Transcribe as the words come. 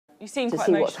You seem to quite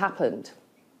see emotional. what's happened.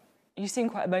 You seem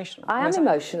quite emotional. I am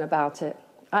emotional about it.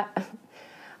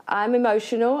 I'm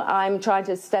emotional. I'm trying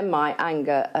to stem my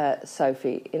anger,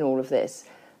 Sophie, in all of this.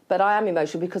 But I am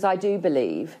emotional because I do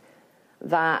believe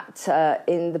that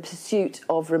in the pursuit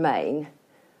of Remain,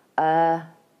 a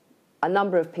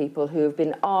number of people who have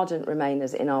been ardent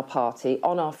Remainers in our party,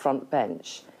 on our front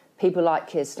bench, people like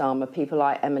Keir Starmer, people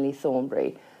like Emily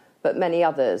Thornberry, but many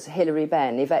others, Hilary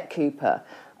Benn, Yvette Cooper,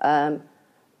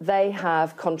 they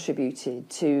have contributed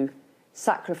to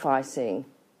sacrificing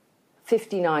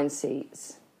 59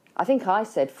 seats. I think I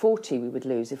said 40 we would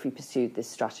lose if we pursued this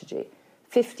strategy.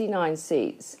 59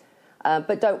 seats.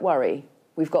 But don't worry,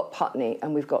 we've got Putney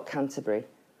and we've got Canterbury.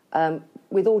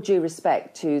 With all due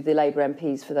respect to the Labour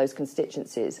MPs for those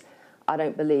constituencies, I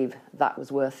don't believe that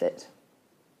was worth it.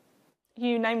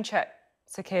 You name-check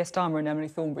Sir Keir Starmer and Emily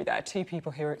Thornberry there, two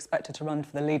people who are expected to run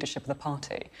for the leadership of the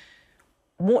party.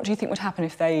 What do you think would happen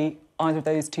if either of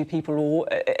those two people or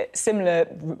similar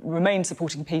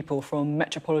Remain-supporting people from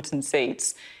metropolitan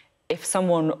seats, if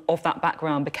someone of that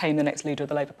background became the next leader of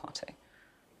the Labour Party?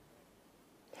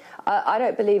 I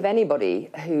don't believe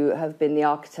anybody who have been the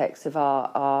architects of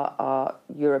our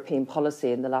European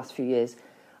policy in the last few years,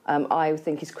 I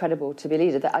think is credible to be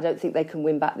leader. I don't think they can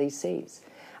win back these seats.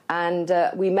 And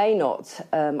we may not,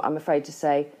 I'm afraid to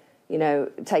say, you know,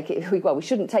 we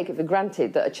shouldn't take it for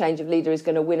granted that a change of leader is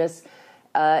going to win us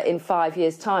in 5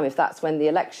 years' time, if that's when the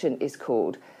election is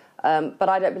called. But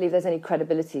I don't believe there's any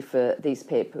credibility for these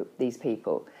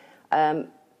people.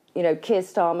 You know, Keir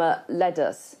Starmer led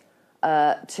us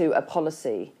to a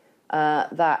policy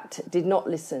that did not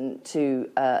listen to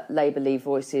Labour Leave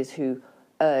voices who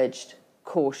urged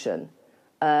caution.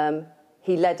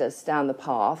 He led us down the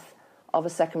path of a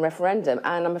second referendum,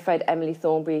 and I'm afraid Emily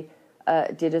Thornberry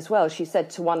did as well. She said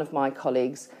to one of my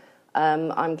colleagues,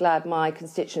 I'm glad my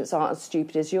constituents aren't as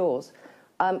stupid as yours.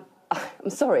 I'm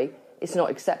sorry, it's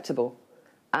not acceptable.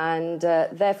 And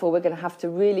therefore, we're going to have to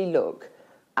really look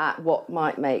at what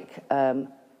might make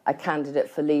a candidate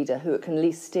for leader who can at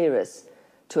least steer us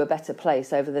to a better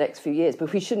place over the next few years.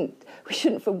 But we shouldn't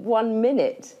for 1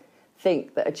 minute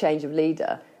think that a change of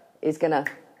leader is going to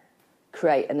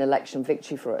create an election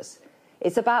victory for us.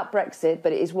 It's about Brexit,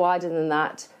 but it is wider than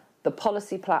that. The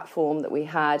policy platform that we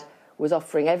had was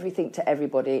offering everything to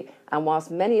everybody, and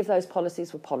whilst many of those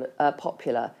policies were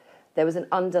popular, there was an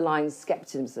underlying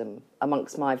scepticism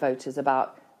amongst my voters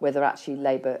about whether actually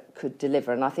Labour could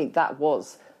deliver, and I think that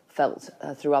was felt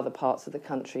through other parts of the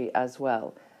country as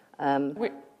well.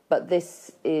 But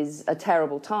this is a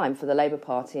terrible time for the Labour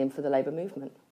Party and for the Labour movement.